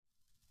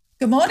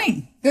Good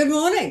morning. Good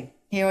morning.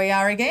 Here we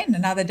are again,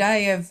 another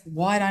day of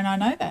Why Don't I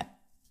Know That?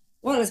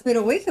 Well, it's been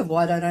a week of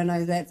Why Don't I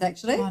Know That,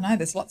 actually. I know,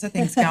 there's lots of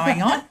things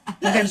going on.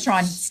 We're going to try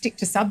and stick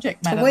to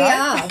subject matter, We though.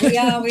 are.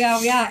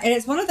 And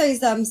it's one of those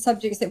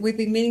subjects that we've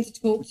been meaning to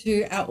talk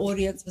to our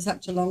audience for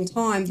such a long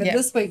time. But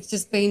This week's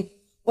just been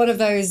one of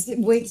those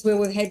weeks where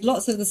we've had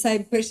lots of the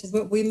same questions,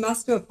 but we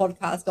must do a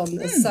podcast on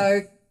this.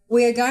 So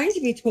we are going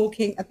to be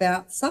talking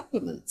about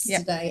supplements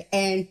today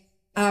and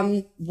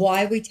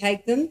why we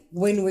take them,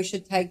 when we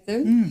should take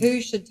them, who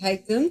should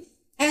take them.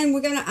 And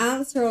we're going to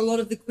answer a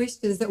lot of the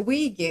questions that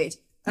we get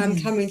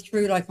coming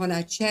through, like on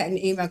our chat and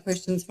email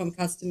questions from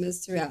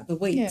customers throughout the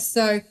week.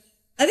 So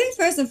I think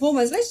first and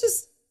foremost, let's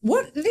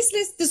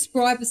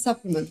describe a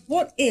supplement.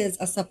 What is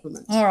a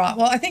supplement? All right.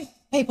 Well, I think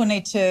people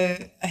need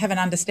to have an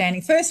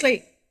understanding.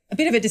 Firstly, a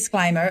bit of a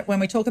disclaimer. When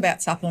we talk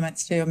about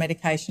supplements to your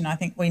medication, I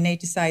think we need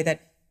to say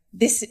that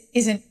this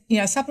isn't,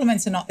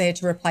 supplements are not there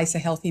to replace a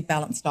healthy,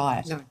 balanced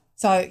diet. No.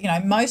 So,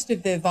 most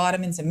of the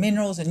vitamins and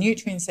minerals and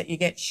nutrients that you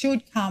get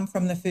should come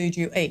from the food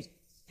you eat.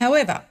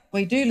 However,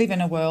 we do live in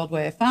a world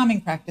where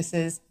farming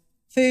practices,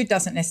 food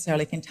doesn't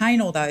necessarily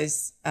contain all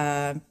those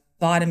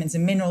vitamins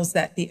and minerals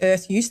that the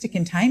earth used to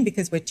contain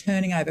because we're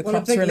turning over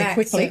crops really Big Mac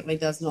quickly. Certainly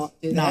does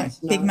not do No, that.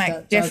 Big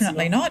Mac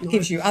definitely not. No.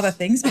 Gives you other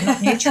things, but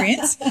not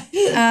nutrients. First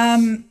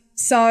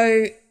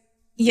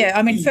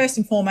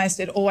and foremost,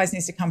 it always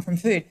needs to come from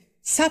food.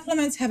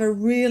 Supplements have a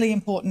really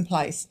important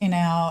place in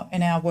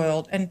our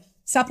world, and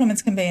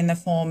supplements can be in the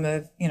form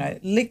of,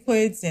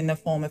 liquids, in the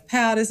form of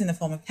powders, in the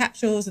form of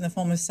capsules, in the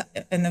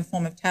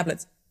form of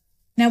tablets.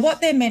 Now, what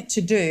they're meant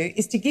to do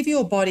is to give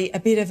your body a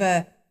bit of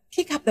a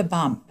kick up the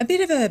bum, a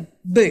bit of a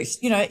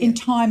boost, in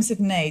times of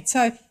need.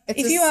 So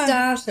it's a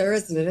starter,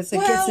 isn't it?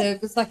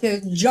 It's like a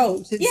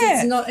jolt.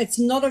 It's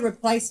not a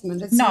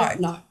replacement.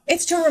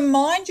 It's to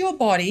remind your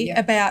body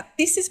about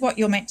this is what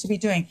you're meant to be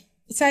doing.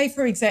 Say,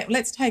 for example,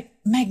 let's take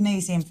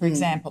magnesium, for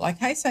example,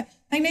 okay? So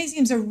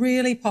magnesium's a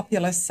really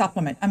popular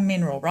supplement, a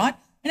mineral, right?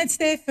 And it's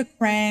there for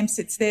cramps.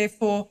 It's there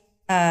for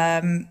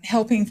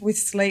helping with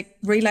sleep,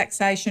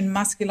 relaxation,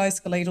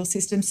 musculoskeletal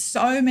system.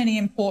 So many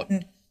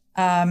important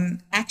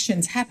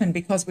actions happen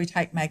because we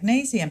take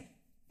magnesium.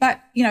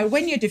 But,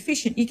 when you're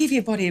deficient, you give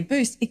your body a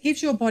boost. It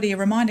gives your body a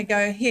reminder,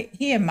 go,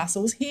 here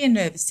muscles, here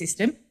nervous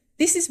system.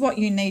 This is what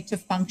you need to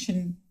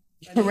function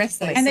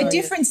correctly. And the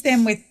difference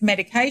then with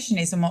medication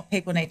is, and what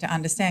people need to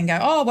understand,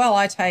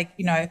 I take,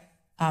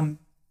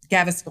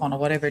 Gaviscon or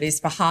whatever it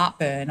is for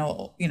heartburn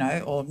or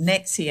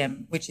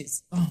Nexium, which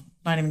is,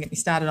 don't even get me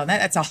started on that.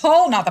 That's a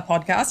whole nother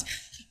podcast.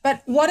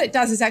 But what it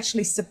does is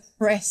actually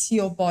suppress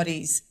your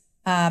body's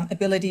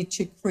ability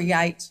to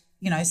create,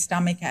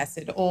 stomach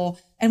acid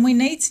and we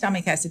need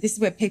stomach acid. This is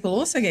where people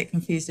also get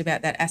confused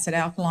about that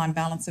acid-alkaline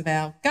balance of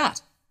our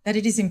gut, that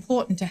it is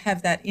important to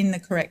have that in the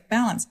correct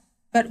balance.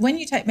 But when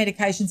you take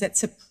medications that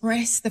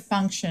suppress the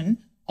function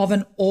of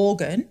an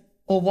organ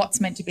or what's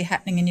meant to be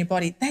happening in your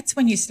body, that's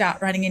when you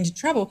start running into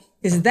trouble,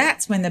 because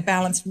that's when the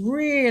balance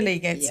really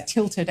gets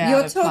tilted out of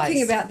place. You're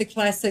talking about the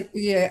classic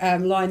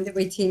line that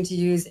we tend to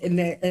use in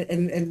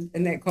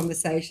that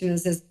conversation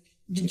is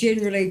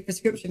generally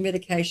prescription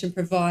medication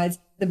provides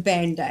the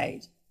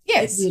Band-Aid.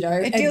 Yes,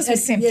 it deals with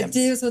symptoms. It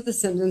deals with the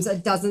symptoms.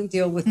 It doesn't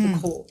deal with the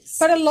cause.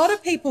 But a lot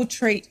of people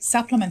treat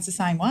supplements the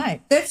same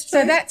way. That's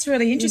true. So that's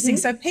really interesting.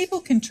 So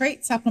people can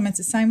treat supplements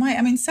the same way.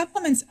 I mean,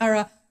 supplements are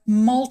a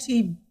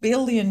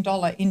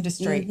multi-billion-dollar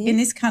industry in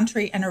this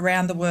country and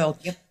around the world.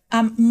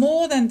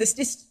 More than the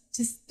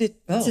statistically?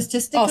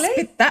 I'll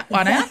spit that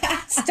one out.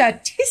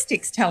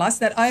 Statistics tell us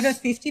that over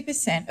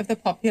 50% of the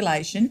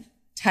population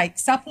take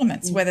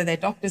supplements, whether their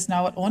doctors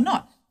know it or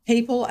not.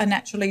 People are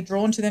naturally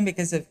drawn to them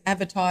because of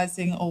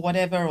advertising or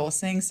whatever, or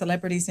seeing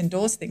celebrities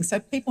endorse things. So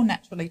people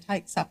naturally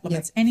take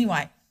supplements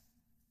anyway.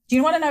 Do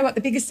you want to know what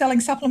the biggest selling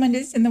supplement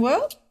is in the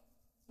world?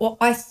 Well,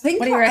 I think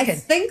what do you reckon? I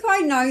think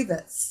I know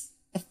this.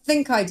 I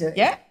think I do.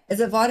 Yeah. Is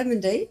it vitamin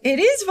D? It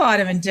is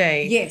vitamin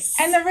D. Yes.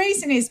 And the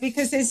reason is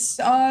because there's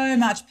so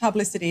much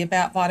publicity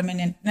about vitamin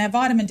D. Now,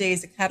 vitamin D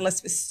is a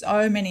catalyst for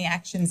so many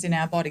actions in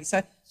our body.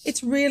 So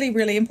it's really,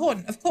 really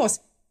important. Of course,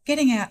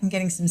 getting out and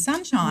getting some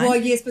sunshine. Well,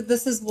 yes, but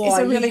this is why it's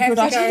a really good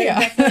idea.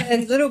 Back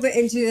a little bit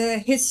into the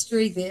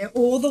history there,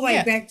 all the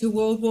way back to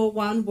World War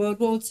I, World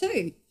War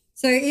II.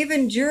 So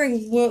even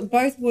during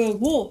both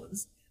World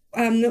Wars,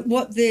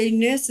 what the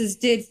nurses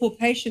did for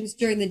patients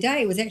during the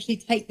day was actually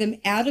take them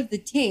out of the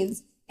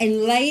tents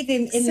and lay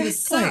them in the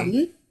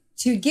sun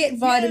to get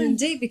vitamin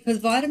D, because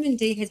vitamin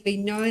D has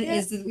been known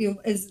as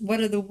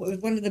one of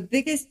the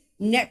biggest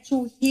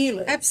natural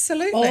healers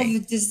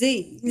of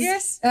disease.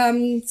 Yes.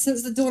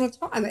 Since the dawn of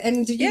time.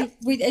 And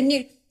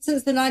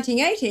since the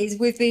 1980s,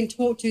 we've been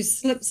taught to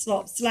slip,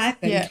 slop, slap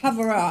and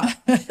cover up.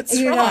 That's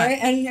right.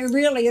 And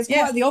really it's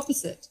quite the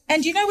opposite.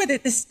 And you know whether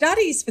the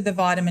studies for the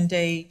vitamin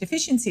D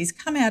deficiencies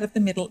come out of the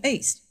Middle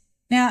East.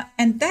 Now,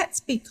 and that's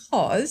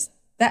because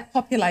that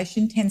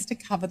population tends to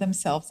cover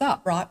themselves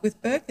up, right, with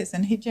burqas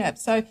and hijab.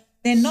 So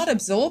they're not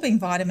absorbing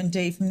vitamin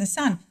D from the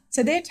sun.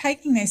 So they're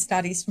taking their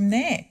studies from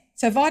there.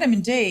 So vitamin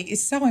D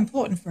is so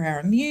important for our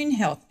immune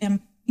health, in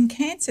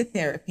cancer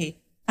therapy,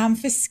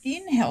 for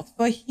skin health,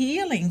 for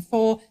healing,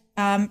 for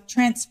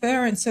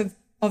transference of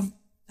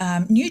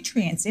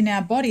nutrients in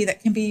our body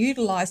that can be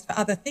utilised for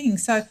other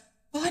things. So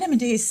vitamin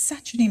D is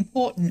such an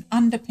important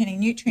underpinning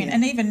nutrient. Yeah.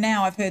 And even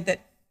now I've heard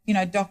that,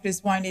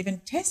 doctors won't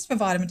even test for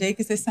vitamin D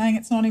because they're saying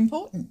it's not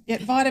important.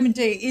 Yet vitamin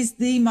D is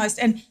the most,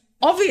 and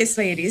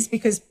obviously it is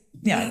because,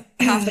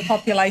 half the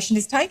population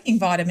is taking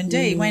vitamin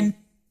D when,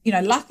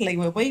 luckily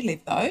where we live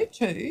though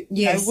too,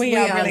 yes, we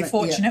are really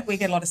fortunate. Yeah. We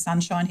get a lot of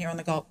sunshine here on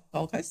the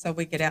Gold Coast, so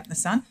we get out in the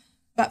sun.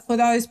 But for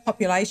those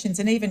populations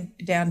and even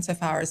down so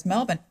far as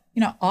Melbourne,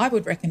 I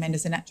would recommend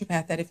as a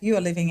naturopath that if you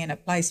are living in a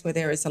place where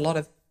there is a lot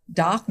of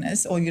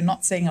darkness or you're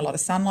not seeing a lot of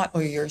sunlight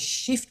or you're a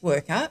shift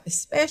worker,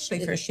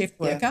 especially for a shift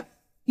worker,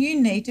 you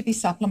need to be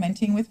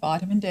supplementing with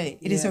vitamin D.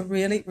 It is a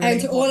really, really And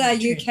to all our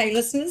nutrient. UK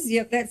listeners,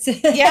 that's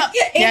even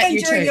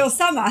you during your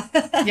summer.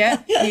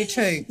 You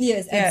too.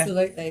 Yes,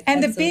 absolutely.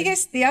 And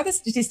the other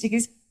statistic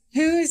is,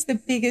 who is the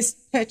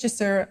biggest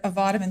purchaser of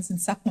vitamins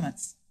and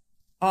supplements?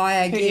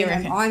 I'm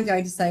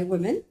going to say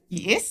women.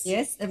 Yes.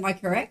 Yes, am I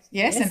correct?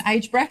 Yes, an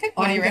age bracket?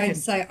 What do you reckon? I'm going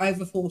to say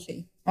over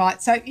 40.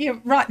 Right, so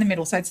you're right in the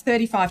middle. So it's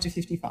 35 to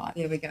 55.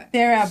 There we go.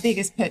 They're our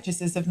biggest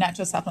purchasers of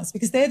natural supplements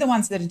because they're the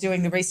ones that are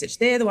doing the research.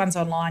 They're the ones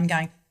online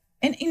going,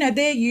 and,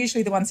 they're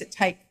usually the ones that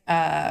take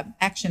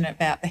action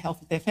about the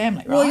health of their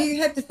family, right? Well,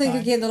 you have to think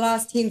again, the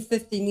last 10,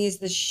 15 years,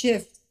 the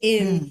shift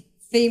in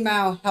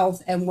female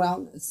health and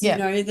wellness. Yeah.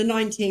 It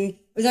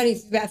was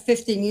only about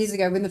 15 years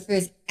ago when the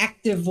first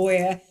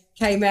activewear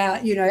came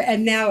out,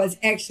 and now it's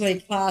actually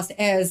classed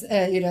as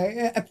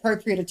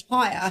appropriate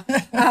attire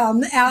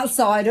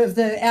outside of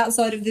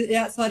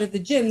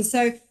the gym.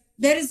 So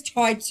that is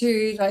tied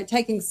to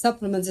taking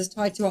supplements is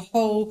tied to a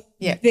whole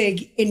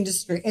big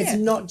industry. It's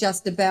not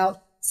just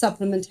about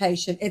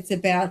supplementation. It's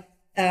about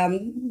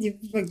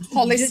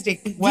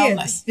holistic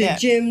wellness. The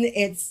gym,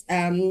 it's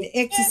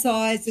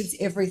exercise, it's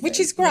everything. Which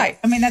is great.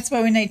 I mean, that's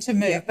where we need to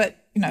move. Yeah. But,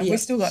 we've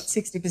still got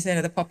 60%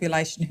 of the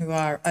population who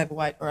are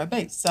overweight or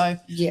obese. So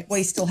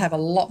we still have a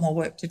lot more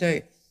work to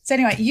do. So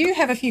anyway, you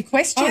have a few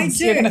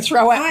questions you're going to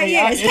throw at me,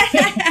 aren't you?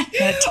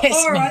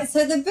 All right.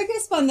 So the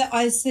biggest one that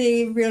I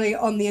see really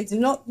on the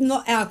internet,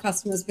 not our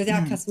customers, because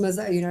our customers,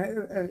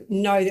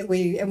 know that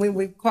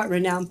we're quite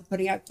renowned for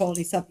putting out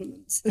quality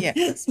supplements.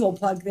 Yeah. Small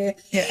plug there.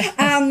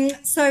 Yeah.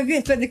 So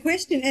yes, but the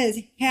question is,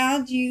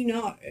 how do you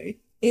know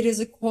it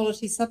is a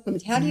quality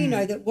supplement? How do you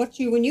know that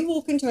when you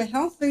walk into a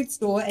health food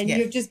store and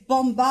you're just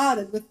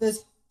bombarded with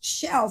this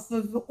shelf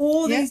of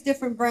all these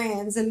different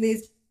brands and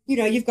there's,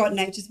 you've got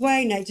Nature's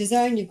Way, Nature's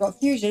Own, you've got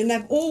Fusion, and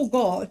they've all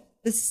got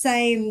the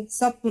same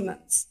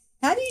supplements.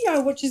 How do you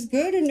know which is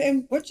good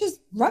and which is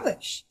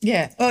rubbish?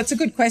 Yeah, well, it's a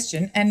good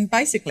question. And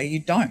basically you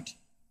don't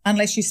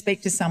unless you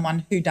speak to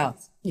someone who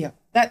does. Yeah.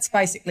 That's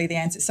basically the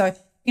answer. So,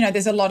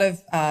 there's a lot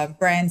of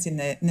brands in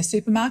the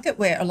supermarket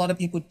where a lot of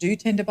people do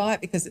tend to buy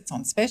it because it's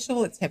on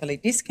special, it's heavily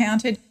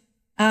discounted.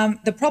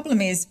 The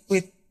problem is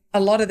with a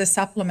lot of the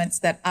supplements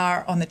that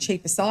are on the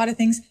cheaper side of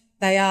things,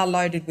 they are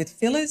loaded with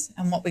fillers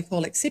and what we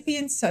call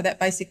excipients. So that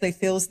basically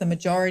fills the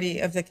majority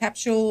of the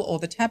capsule or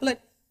the tablet.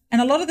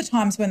 And a lot of the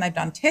times when they've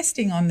done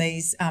testing on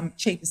these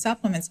cheaper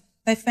supplements,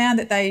 they found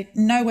that they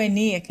nowhere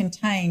near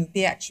contain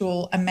the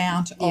actual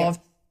amount of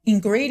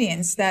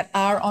ingredients that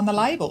are on the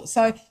label.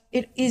 So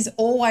it is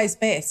always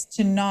best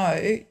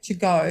to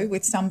go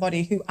with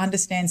somebody who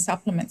understands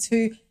supplements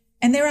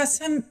and there are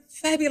some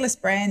fabulous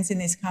brands in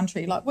this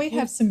country. Like we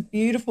have some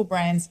beautiful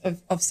brands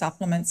of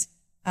supplements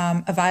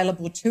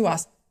available to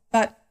us.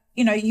 But,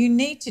 you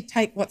need to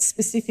take what's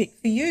specific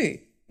for you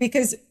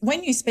because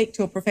when you speak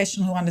to a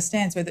professional who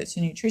understands, whether it's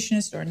a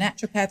nutritionist or a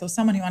naturopath or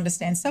someone who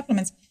understands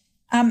supplements,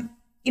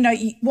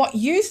 what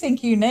you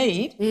think you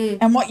need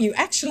and what you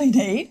actually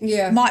need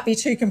might be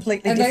two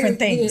completely different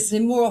things.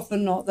 They're more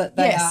often not that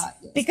they are.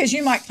 Yes. Because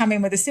you might come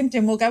in with a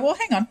symptom, we'll go, well,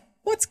 hang on,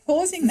 what's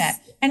causing that?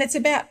 And it's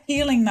about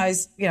peeling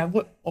those,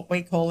 what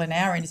we call in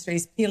our industry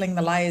is peeling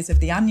the layers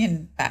of the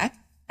onion back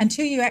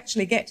until you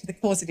actually get to the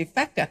causative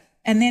factor.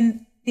 And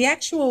then the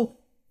actual,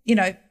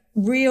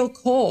 real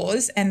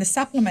cause and the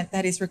supplement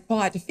that is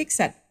required to fix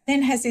that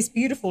then has this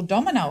beautiful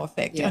domino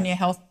effect on your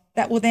health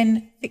that will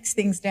then fix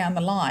things down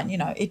the line.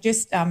 It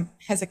just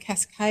has a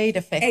cascade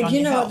effect on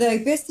your health.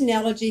 The best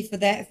analogy for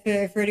that,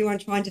 for anyone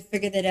trying to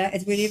figure that out,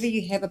 is whenever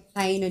you have a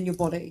pain in your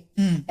body.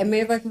 And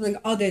whenever people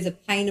think, there's a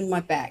pain in my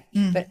back.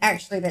 But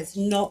actually that's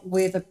not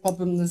where the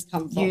problem has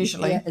come from.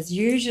 Usually. Yeah, it's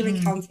usually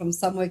come from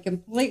somewhere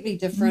completely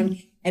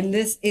different. And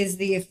this is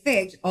the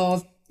effect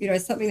of,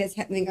 something that's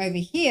happening over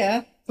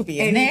here. Could be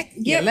your neck,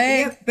 your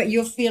leg. But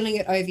you're feeling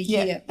it over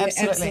here.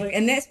 Absolutely.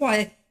 And that's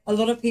why a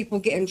lot of people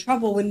get in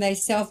trouble when they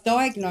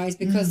self-diagnose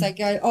because they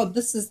go,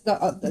 this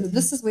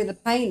is where the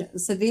pain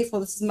is, so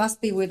therefore this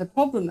must be where the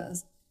problem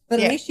is.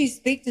 But unless you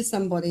speak to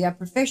somebody, a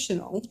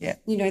professional, that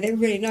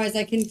really knows,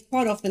 they can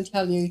quite often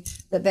tell you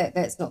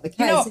that's not the case.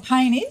 You know what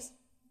pain is?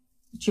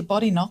 It's your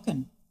body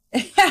knocking.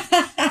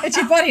 It's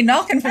your body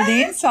knocking from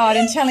the inside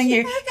and telling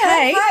you,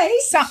 hey,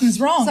 something's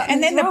wrong.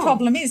 The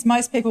problem is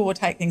most people will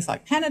take things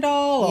like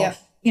Panadol or,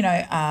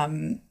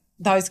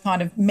 those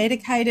kind of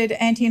medicated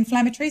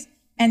anti-inflammatories.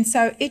 And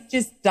so it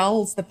just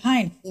dulls the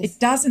pain. Yes. It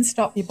doesn't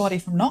stop your body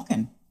from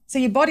knocking. So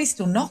your body's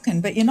still knocking,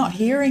 but you're not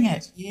hearing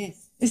it.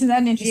 Yes. Isn't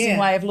that an interesting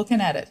way of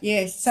looking at it?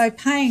 Yes. So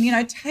pain,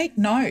 take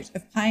note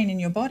of pain in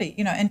your body,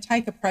 and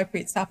take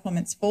appropriate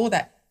supplements for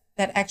that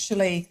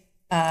actually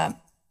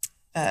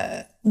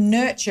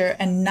nurture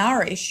and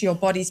nourish your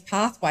body's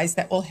pathways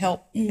that will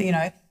help,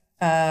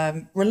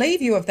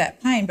 relieve you of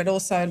that pain, but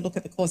also look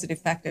at the causative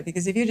factor,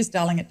 because if you're just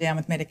dulling it down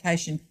with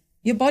medication,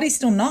 your body's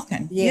still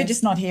knocking. Yes. You're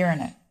just not hearing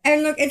it.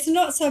 And look, it's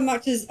not so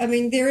much as,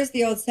 there is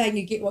the old saying,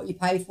 you get what you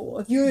pay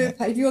for. If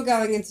you're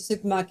going into the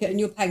supermarket and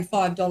you're paying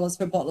 $5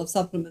 for a bottle of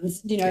supplements,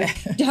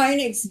 don't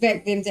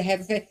expect them to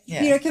have it.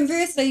 Yeah.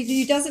 Conversely,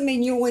 it doesn't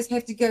mean you always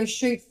have to go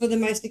shoot for the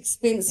most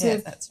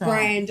expensive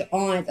brand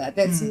either.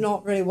 That's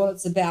not really what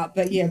it's about.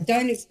 But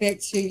don't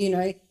expect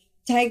to,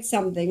 take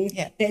something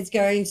that's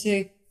going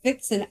to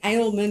fix an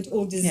ailment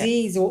or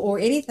disease or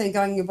anything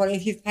going in your body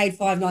if you've paid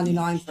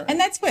 $5.99 for it. And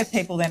that's where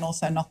people then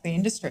also knock the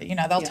industry.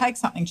 They'll take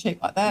something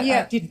cheap like that.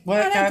 It didn't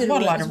work. What a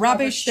load of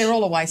rubbish. They're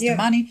all a waste of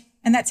money.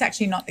 And that's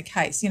actually not the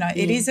case.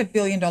 It is a $1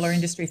 billion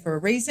industry for a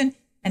reason,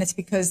 and it's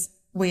because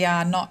we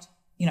are not,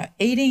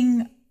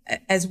 eating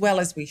as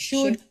well as we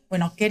should. We're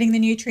not getting the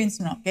nutrients.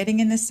 We're not getting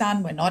in the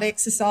sun. We're not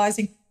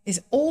exercising. There's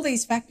all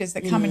these factors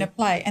that come into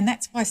play, and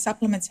that's why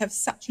supplements have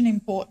such an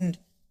important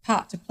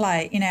part to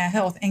play in our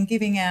health and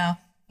giving our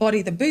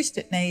body the boost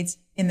it needs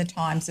in the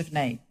times of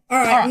need. All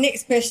right,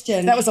 next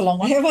question. That was a long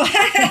one.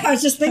 I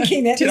was just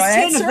thinking that. Did I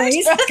answer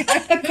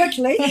it?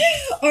 Quickly.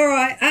 All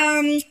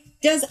right.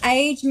 Does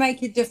age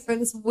make a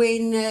difference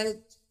when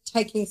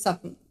taking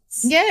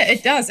supplements? Yeah,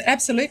 it does. It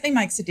absolutely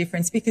makes a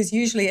difference, because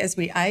usually as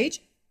we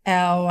age,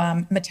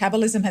 our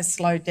metabolism has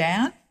slowed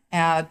down.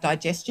 Our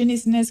digestion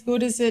isn't as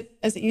good as it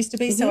used to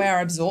be, so our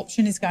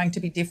absorption is going to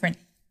be different.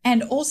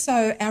 And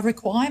also our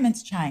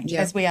requirements change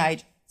as we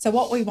age. So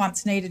what we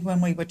once needed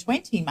when we were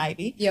 20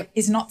 maybe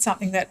is not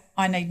something that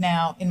I need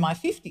now in my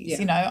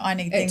 50s. I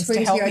need things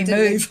to help me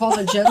move.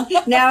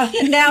 Collagen. now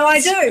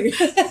I do.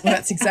 Well,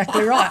 that's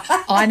exactly right.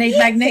 I need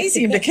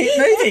magnesium to keep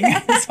moving.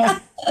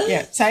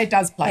 So it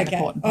does play an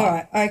important part. All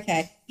right,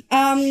 okay.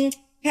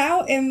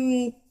 How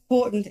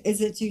important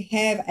is it to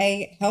have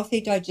a healthy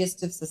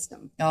digestive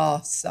system? Oh,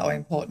 so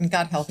important.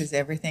 Gut health is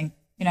everything.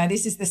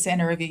 This is the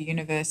centre of your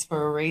universe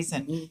for a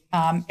reason.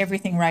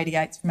 Everything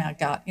radiates from our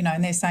gut,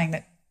 and they're saying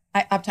that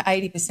up to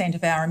 80%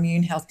 of our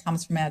immune health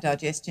comes from our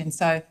digestion.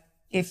 So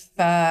if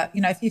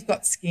you've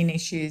got skin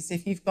issues,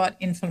 if you've got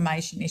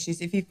inflammation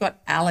issues, if you've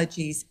got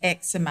allergies,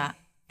 eczema,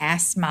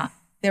 asthma,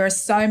 there are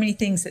so many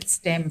things that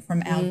stem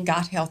from our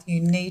gut health.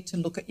 You need to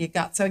look at your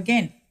gut. So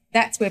again,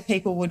 that's where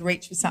people would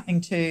reach for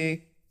something to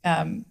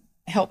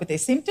help with their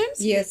symptoms.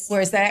 Yes.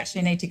 Whereas they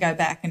actually need to go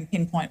back and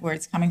pinpoint where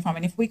it's coming from.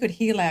 And if we could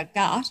heal our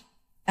gut,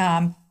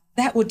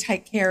 that would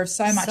take care of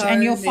so much.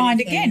 And you'll find,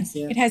 again,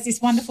 it has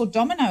this wonderful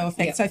domino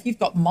effect. Yep. So if you've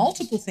got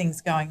multiple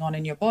things going on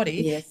in your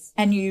body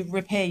and you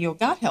repair your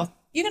gut health,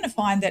 you're going to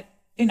find that,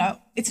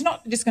 it's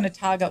not just going to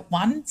target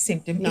one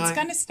symptom. No. It's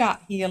going to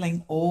start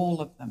healing all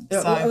of them.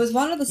 So, it was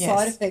one of the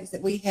side effects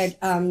that we had,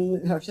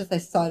 I should say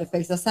side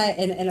effects, I say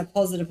it in a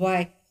positive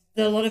way,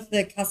 that a lot of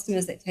the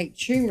customers that take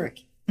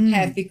turmeric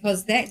have,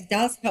 because that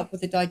does help with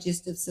the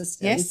digestive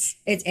system. Yes.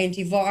 It's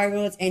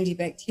antiviral, it's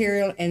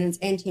antibacterial, and it's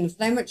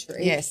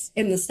anti-inflammatory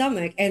in the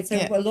stomach. And so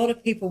a lot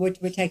of people were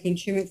taking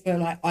turmeric for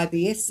like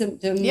IBS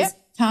symptoms. Yep,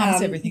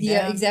 calms everything down.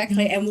 Yeah,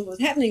 exactly. And what was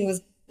happening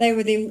was they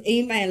were then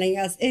emailing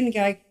us in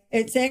going,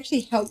 it's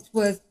actually helped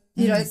with,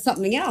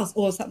 something else,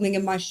 or something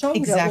in my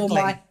shoulder, or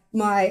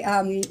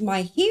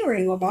my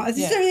hearing, or my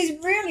so these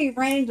really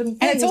random things.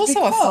 And it's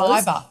also a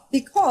fibre.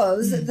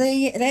 Because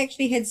they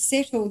actually had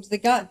settled the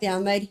gut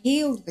down, they'd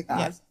healed the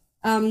gut,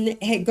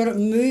 had got it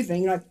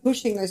moving,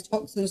 pushing those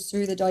toxins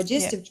through the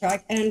digestive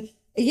tract. And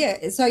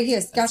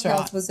gut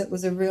health was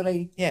a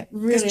really really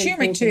because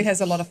turmeric too has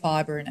a lot of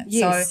fibre in it.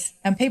 Yes. So,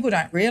 and people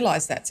don't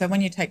realise that. So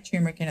when you take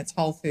turmeric in its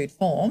whole food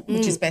form,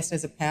 which is best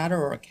as a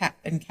powder or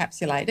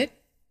encapsulated,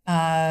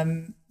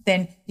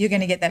 then you're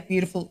going to get that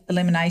beautiful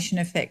elimination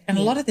effect. And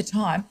a lot of the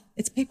time,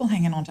 it's people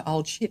hanging on to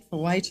old shit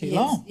for way too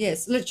long.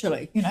 Yes,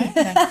 literally.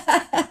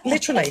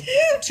 Literally.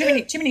 Too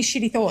many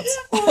shitty thoughts.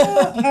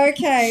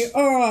 Okay,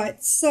 all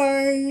right.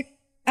 So,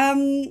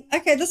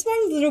 this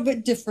one's a little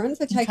bit different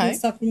for taking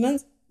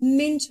supplements.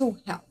 Mental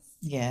health.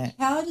 Yeah.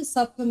 How do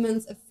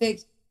supplements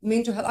affect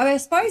mental health? I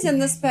suppose in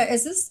this part,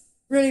 is this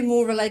really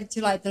more related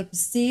to like the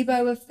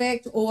placebo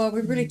effect, or are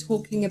we really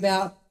talking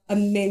about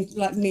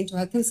mental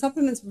health? Can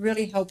supplements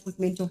really help with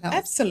mental health?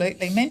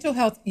 Absolutely. Mental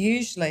health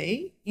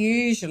usually,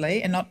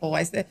 and not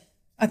always,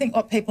 I think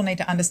what people need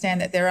to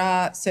understand that there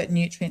are certain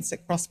nutrients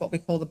that cross what we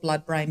call the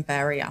blood-brain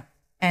barrier,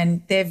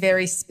 and they're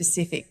very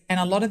specific. And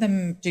a lot of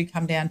them do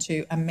come down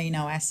to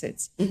amino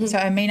acids. So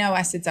amino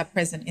acids are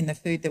present in the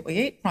food that we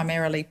eat,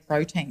 primarily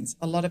proteins.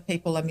 A lot of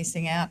people are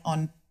missing out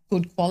on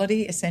good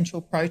quality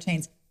essential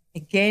proteins.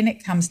 Again,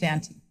 it comes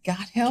down to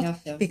gut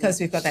health because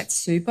we've got that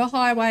super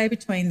highway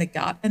between the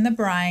gut and the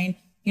brain,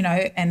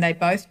 and they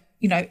both,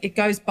 it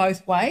goes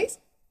both ways,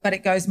 but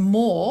it goes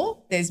more,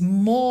 there's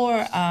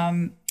more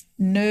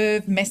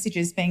nerve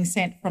messages being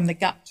sent from the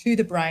gut to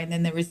the brain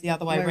than there is the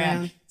other way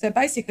around. So it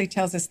basically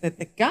tells us that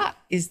the gut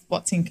is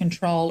what's in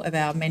control of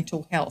our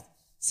mental health.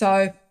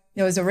 So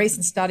there was a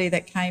recent study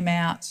that came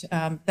out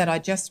that I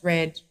just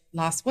read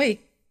last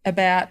week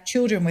about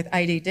children with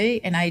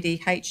ADD and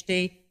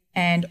ADHD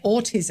and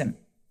autism.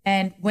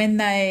 And when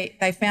they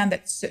found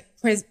that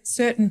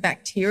certain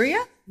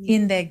bacteria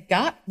in their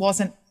gut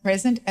wasn't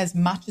present as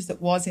much as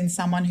it was in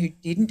someone who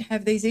didn't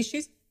have these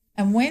issues.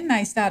 And when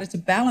they started to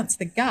balance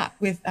the gut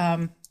with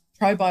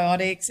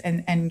probiotics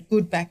and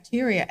good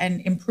bacteria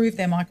and improve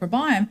their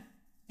microbiome,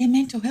 their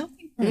mental health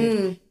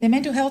improved. Their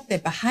mental health, their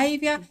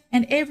behaviour,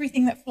 and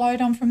everything that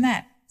flowed on from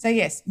that. So,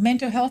 yes,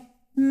 mental health,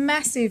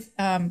 massive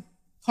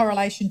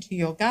correlation to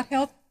your gut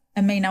health.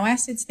 Amino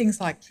acids,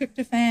 things like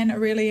tryptophan are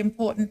really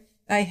important.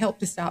 They help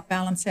to start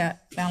balancing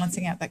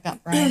out that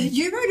gut brain.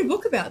 You wrote a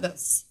book about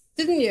this,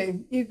 didn't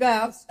you?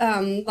 About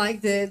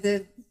like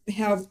the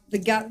how the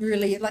gut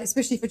really, like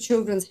especially for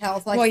children's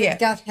health, like the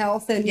gut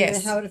health and you know,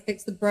 how it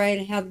affects the brain,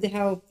 and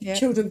how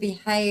children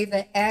behave,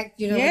 they act,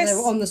 you know, when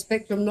they're on the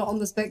spectrum, not on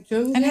the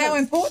spectrum, and how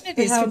important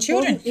it is for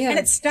children. And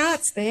it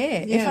starts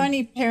there. If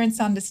only parents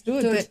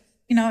understood that,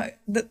 you know,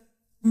 that.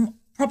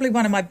 Probably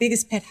one of my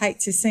biggest pet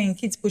hates is seeing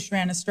kids push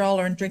around a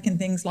stroller and drinking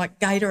things like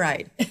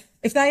Gatorade.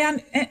 If they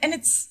and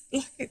it's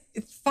like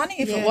it's funny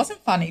if it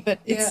wasn't funny, but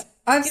it's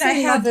I've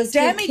seen how others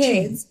damaging.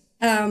 Kids,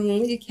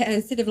 you can,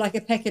 instead of like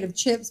a packet of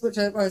chips, which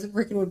I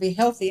reckon would be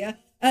healthier,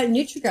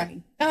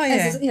 Nutrigrain. Oh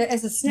yeah,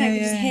 as a snack,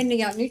 just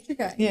handing out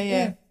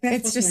Nutrigrain.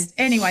 It's just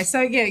anyway.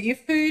 So your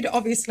food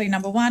obviously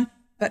number one,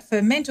 but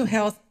for mental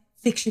health,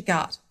 fix your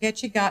gut.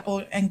 Get your gut,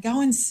 and go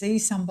and see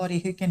somebody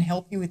who can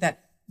help you with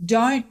that.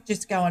 Don't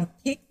just go and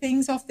pick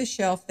things off the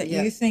shelf that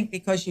you think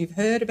because you've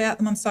heard about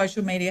them on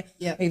social media.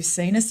 You've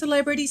seen a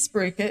celebrity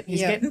spruik it who's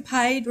getting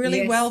paid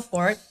really well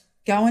for it.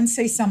 Go and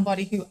see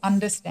somebody who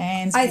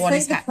understands what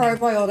is happening. I think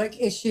the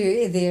probiotic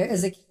issue there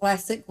is a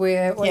classic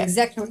where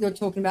exactly what you're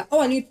talking about. Oh,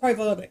 I need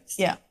probiotics.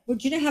 Well,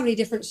 do you know how many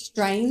different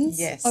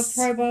strains of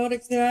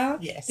probiotics there are?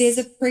 There's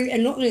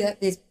and not only that,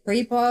 there's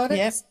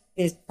prebiotics.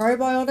 There's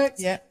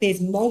probiotics.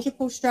 There's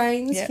multiple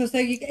strains. So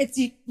you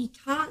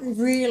can't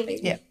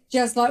really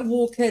just like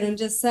walk in and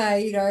just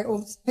say, you know, or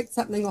just pick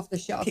something off the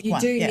shelf. You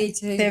do need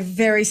to. They're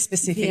very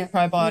specific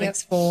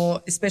probiotics for,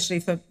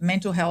 especially for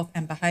mental health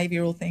and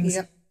behavioural things.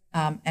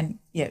 And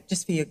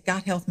just for your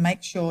gut health,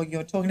 make sure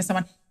you're talking to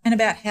someone and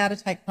about how to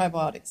take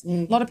probiotics.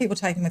 A lot of people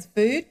take them with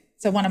food.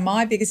 So one of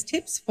my biggest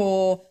tips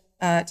for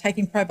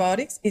taking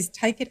probiotics is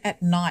take it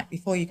at night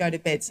before you go to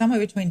bed, somewhere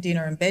between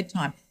dinner and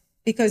bedtime.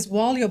 Because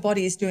while your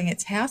body is doing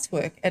its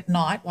housework at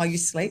night while you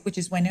sleep, which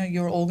is when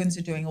your organs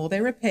are doing all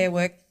their repair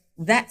work,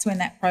 that's when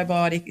that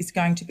probiotic is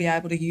going to be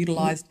able to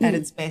utilise at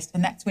its best,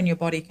 and that's when your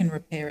body can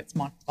repair its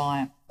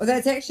microbiome. Well,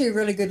 that's actually a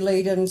really good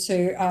lead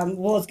into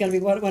was going to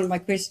be one of my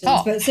questions.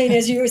 But seeing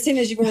as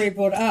you've already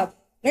brought it up,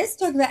 let's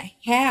talk about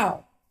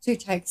how to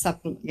take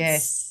supplements.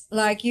 Yes.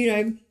 Like, you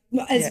know,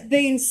 it's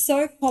been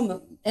so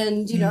common,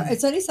 and, you know,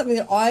 it's only something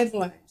that I've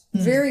learned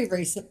very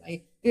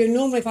recently. You know,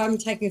 normally if I'm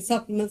taking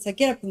supplements, I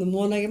get up in the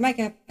morning, I make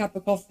a cup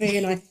of coffee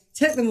and I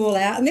take them all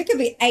out, and there could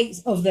be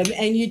 8 of them,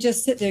 and you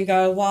just sit there and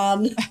go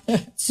 1,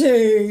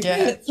 2,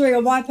 3.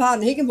 Or my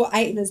partner, he can put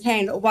 8 in his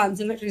hand at once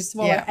and literally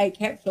swallow 8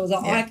 capsules.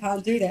 I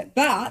can't do that.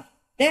 But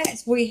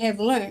that's, we have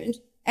learned,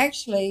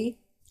 actually,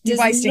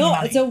 wasting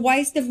money. It's a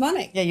waste of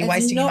money. Yeah, you're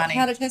wasting money. It's not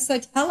how to test. So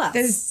tell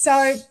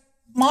us.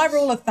 My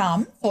rule of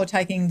thumb for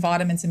taking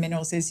vitamins and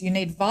minerals is you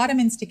need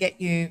vitamins to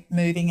get you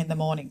moving in the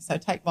morning. So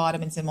take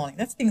vitamins in the morning.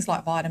 That's things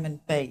like vitamin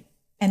B.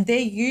 And they're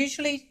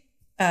usually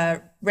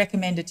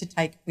recommended to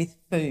take with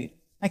food,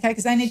 okay,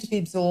 because they need to be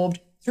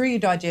absorbed through your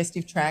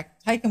digestive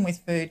tract. Take them with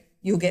food,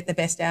 you'll get the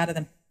best out of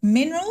them.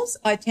 Minerals,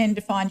 I tend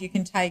to find you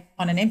can take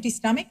on an empty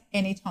stomach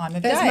any time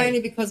of day. That's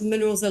mainly because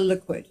minerals are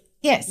liquid.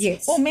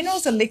 Yes. Or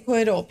minerals are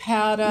liquid or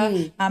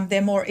powder.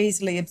 They're more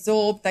easily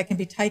absorbed. They can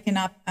be taken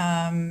up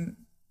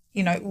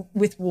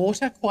with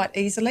water quite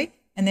easily,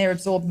 and they're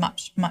absorbed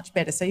much, much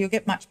better. So you'll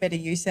get much better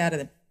use out of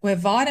them. Where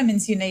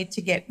vitamins you need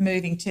to get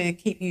moving to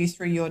keep you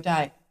through your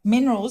day.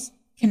 Minerals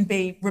can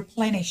be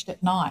replenished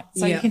at night.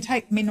 So you can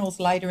take minerals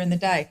later in the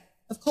day.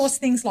 Of course,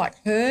 things like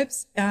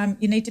herbs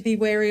you need to be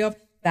wary of.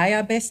 They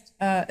are best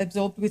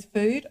absorbed with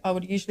food. I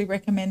would usually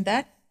recommend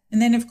that.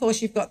 And then, of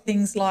course, you've got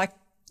things like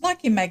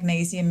your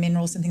magnesium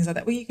minerals and things like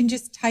that, where you can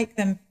just take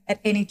them at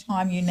any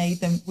time you need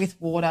them with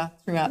water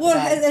throughout the day.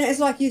 Well, it's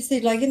like you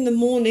said, like in the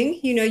morning,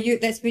 you know,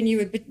 that's when you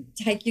would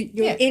take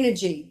your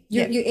energy,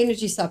 your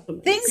energy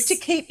supplements. Things to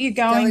keep you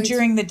going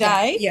during the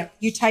day,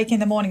 you take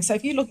in the morning. So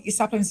if you look at your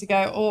supplements, you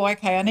go, oh,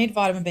 okay, I need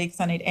vitamin B because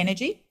I need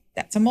energy.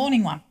 That's a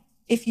morning one.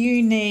 If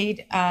you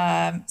need,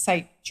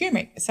 say,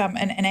 turmeric,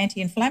 an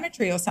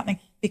anti-inflammatory or something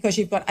because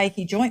you've got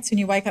achy joints and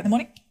you wake up in the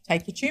morning,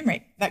 take your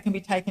turmeric. That can be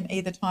taken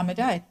either time of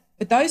day.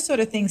 But those sort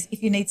of things,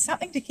 if you need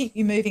something to keep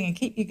you moving and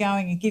keep you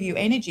going and give you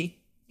energy,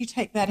 you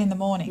take that in the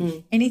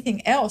morning.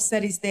 Anything else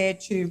that is there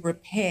to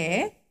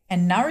repair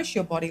and nourish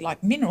your body,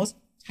 like minerals,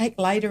 take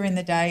later in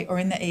the day or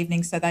in the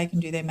evening so they can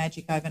do their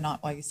magic overnight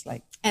while you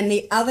sleep. And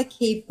the other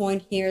key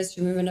point here is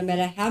to remember, no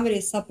matter how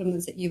many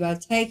supplements that you are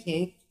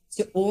taking,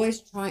 to always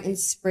try and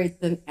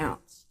spread them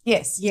out.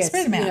 Yes,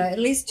 spread them out. At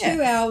least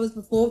 2 hours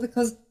before,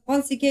 because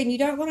once again, you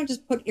don't want to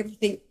just put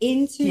everything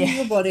into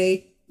your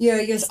body.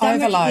 Your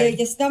stomach, overload.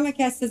 Your stomach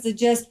acids are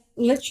just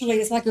literally,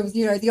 it's like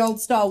the old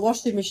style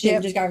washing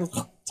machine, just going.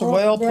 It's a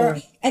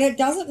whirlpool. And it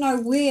doesn't know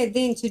where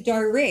then to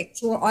direct,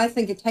 or I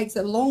think it takes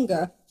it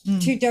longer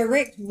to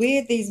direct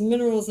where these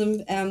minerals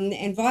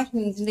and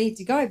vitamins need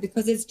to go,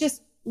 because it's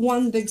just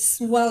one big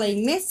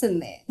swelling mess in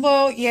there.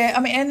 Well, yeah,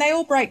 I mean, and they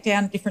all break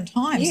down at different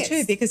times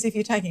too, because if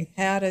you're taking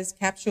powders,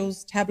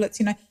 capsules,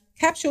 tablets,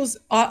 capsules,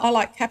 I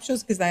like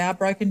capsules because they are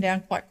broken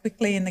down quite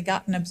quickly in the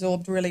gut and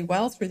absorbed really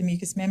well through the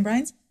mucous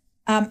membranes.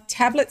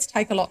 Tablets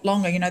take a lot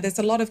longer. There's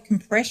a lot of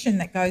compression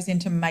that goes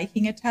into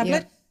making a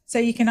tablet. So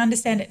you can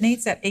understand it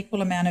needs that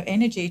equal amount of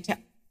energy to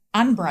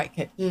unbreak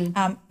it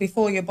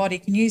before your body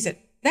can use it.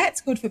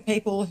 That's good for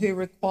people who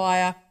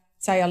require,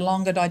 say, a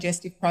longer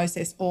digestive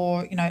process,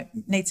 or,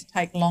 needs to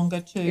take longer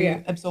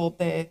to absorb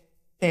their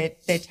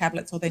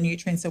tablets or their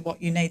nutrients or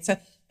what you need. So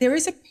there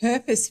is a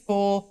purpose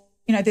for,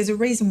 there's a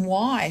reason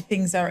why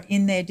things are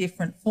in their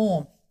different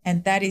form,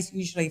 and that is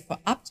usually for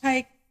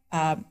uptake,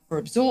 for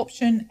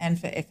absorption, and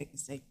for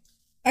efficacy.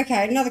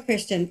 Okay, another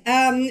question.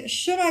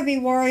 Should I be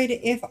worried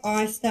if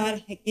I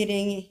start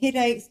getting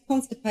headaches,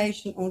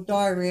 constipation, or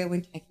diarrhea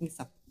when taking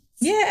supplements?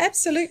 Yeah,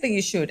 absolutely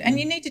you should. And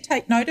you need to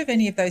take note of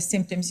any of those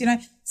symptoms.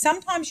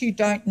 Sometimes you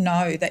don't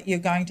know that you're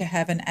going to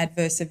have an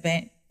adverse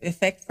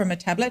effect from a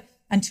tablet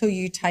until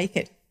you take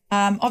it.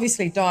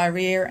 Obviously,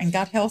 diarrhea and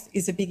gut health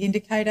is a big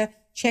indicator.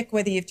 Check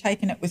whether you've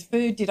taken it with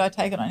food. Did I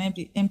take it on an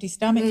empty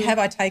stomach? Have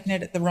I taken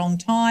it at the wrong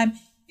time?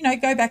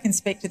 Go back and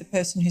speak to the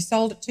person who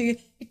sold it to you.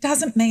 It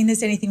doesn't mean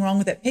there's anything wrong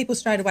with it. People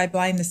straight away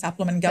blame the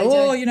supplement and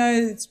go,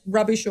 it's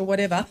rubbish or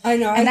whatever. I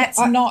know. And that's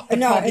not the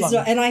problem. It's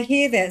not, and I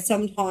hear that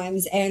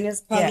sometimes, and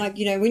it's kind of like,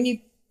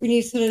 when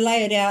you sort of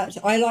lay it out,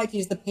 I like to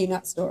use the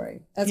peanut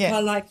story. It's kind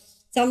of like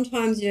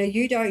sometimes,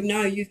 you don't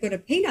know you've got a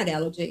peanut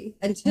allergy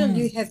until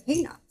you have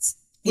peanuts.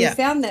 We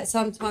found that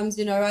sometimes,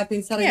 I've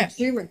been selling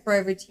turmeric for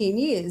over 10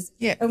 years,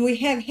 and we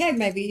have had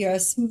maybe a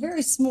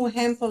very small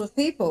handful of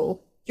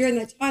people during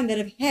that time that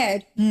have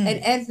had an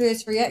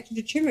adverse reaction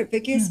to turmeric,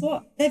 but guess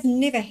what? They've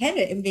never had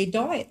it in their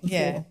diet before.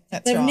 Yeah,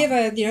 that's they've right.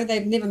 never,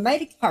 they've never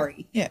made a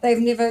curry. Yeah. They've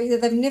never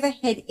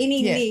had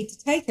any need to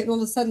take it. And all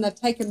of a sudden, they've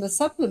taken the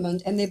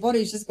supplement, and their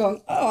body's just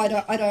going, I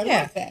don't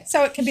like that.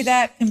 So it can be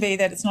that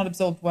it's not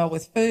absorbed well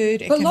with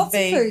food. But lots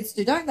of foods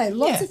do, don't they?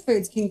 Lots of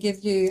foods can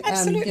give you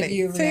absolutely. Give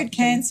you a food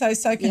reaction. can,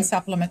 so can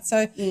supplements.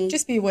 So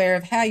just be aware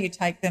of how you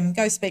take them.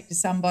 Go speak to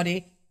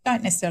somebody.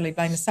 Don't necessarily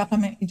blame the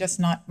supplement. You just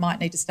might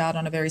need to start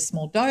on a very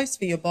small dose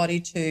for your body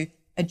to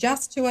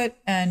adjust to it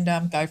and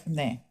go from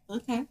there.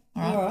 Okay.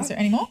 All right. Is there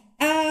any more?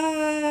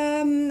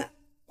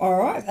 All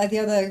right.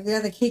 The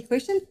other key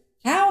question: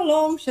 how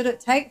long should it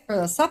take for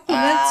the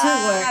supplement to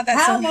work?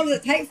 How long does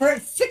it take for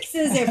it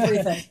fixes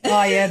everything?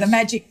 Oh yeah, the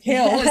magic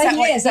pill.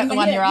 Is that the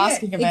one you're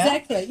asking about?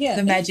 Exactly. Yeah.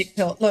 The magic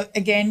pill. Look,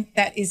 again,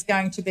 that is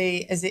going to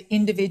be as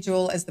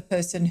individual as the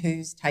person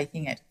who's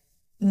taking it.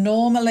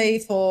 Normally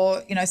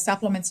for,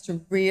 supplements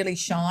to really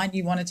shine,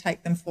 you want to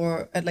take them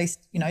for at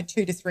least,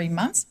 2 to 3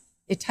 months.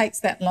 It takes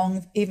that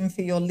long even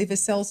for your liver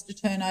cells to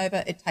turn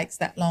over. It takes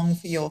that long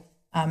for your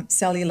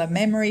cellular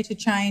memory to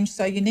change.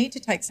 So you need to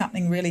take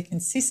something really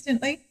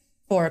consistently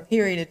for a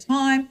period of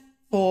time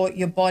for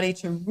your body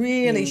to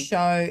really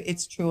show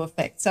its true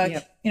effect.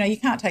 So, you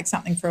can't take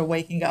something for a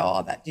week and go,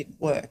 oh, that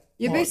didn't work.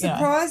 You'd be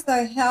surprised,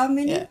 though, how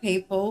many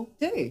people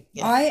do.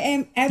 Yeah. I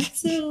am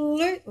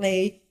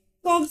absolutely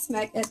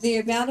gobsmacked at the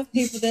amount of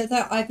people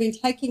that I've been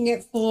taking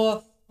it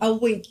for a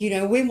week.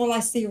 When will I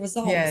see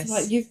results? Yes.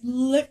 Like, you've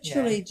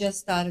literally just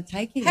started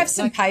taking it. Have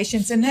some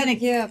patience. And then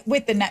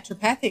with the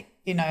naturopathic,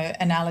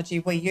 analogy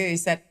we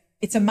use, that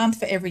it's a month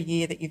for every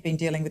year that you've been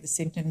dealing with the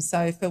symptoms.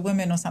 So for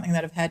women or something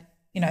that have had,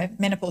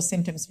 menopause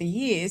symptoms for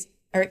years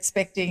are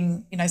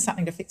expecting,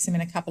 something to fix them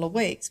in a couple of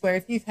weeks, where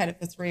if you've had it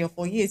for 3 or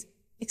 4 years,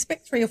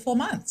 expect 3 or 4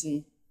 months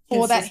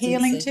for that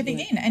healing to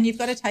begin. And you've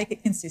got to take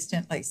it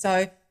consistently.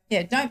 So,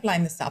 don't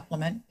blame the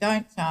supplement.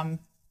 Don't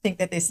think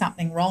that there's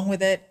something wrong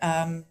with it.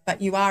 But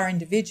you are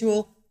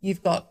individual.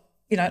 You've got,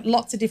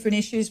 lots of different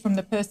issues from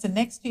the person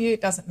next to you.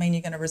 It doesn't mean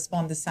you're going to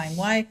respond the same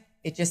way.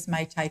 It just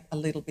may take a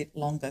little bit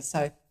longer.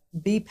 So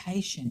be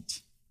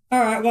patient. All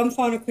right. One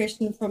final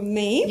question from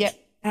me.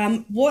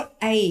 Yep. What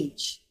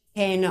age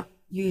can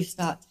you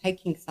start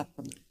taking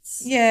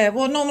supplements? Yeah.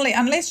 Well, normally,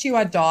 unless you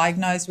are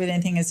diagnosed with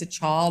anything as a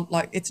child,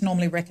 like it's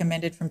normally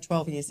recommended from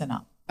 12 years and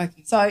up.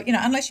 Okay. So,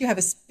 unless you have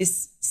a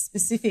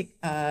specific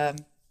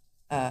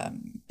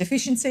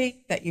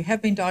deficiency that you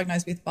have been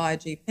diagnosed with by a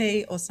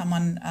GP or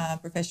someone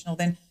professional,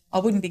 then I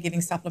wouldn't be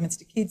giving supplements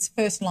to kids.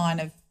 First line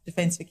of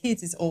defence for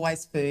kids is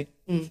always food.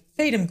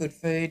 Feed them good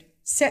food,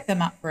 set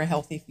them up for a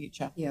healthy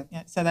future. Yeah.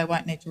 So they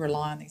won't need to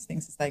rely on these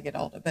things as they get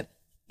older. But,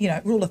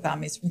 rule of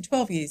thumb is from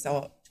 12 years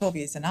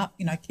and up,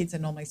 kids are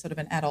normally sort of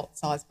an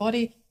adult-sized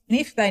body. And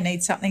if they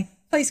need something,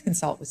 please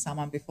consult with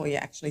someone before you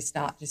actually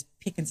start just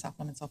picking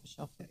supplements off a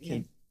shelf for a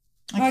kid.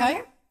 Okay?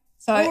 Okay.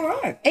 So All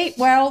right. eat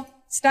well,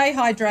 stay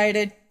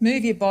hydrated,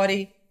 move your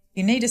body.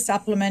 You need a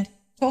supplement.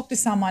 Talk to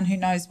someone who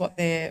knows what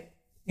they're,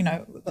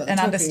 an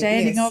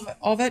understanding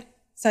of it,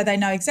 so they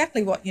know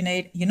exactly what you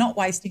need. You're not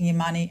wasting your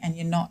money, and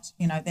you're not,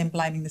 then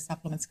blaming the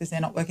supplements because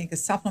they're not working,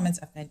 because supplements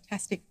are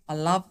fantastic. I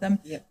love them,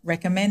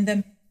 recommend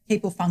them.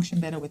 People function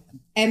better with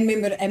them. And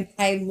remember, and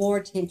pay more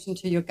attention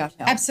to your gut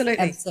health.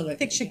 Absolutely.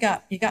 Fix your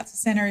gut. Your gut's the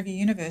centre of your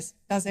universe.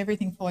 Does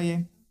everything for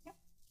you.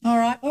 All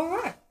right.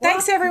 Well,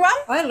 thanks, everyone.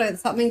 I learned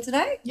something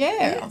today. Yeah.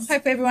 Yes. I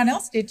hope everyone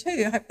else did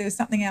too. I hope there was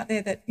something out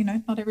there that,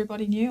 not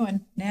everybody knew,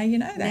 and now you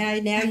know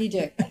that. Now you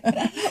do.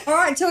 All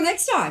right. Till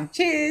next time.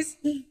 Cheers.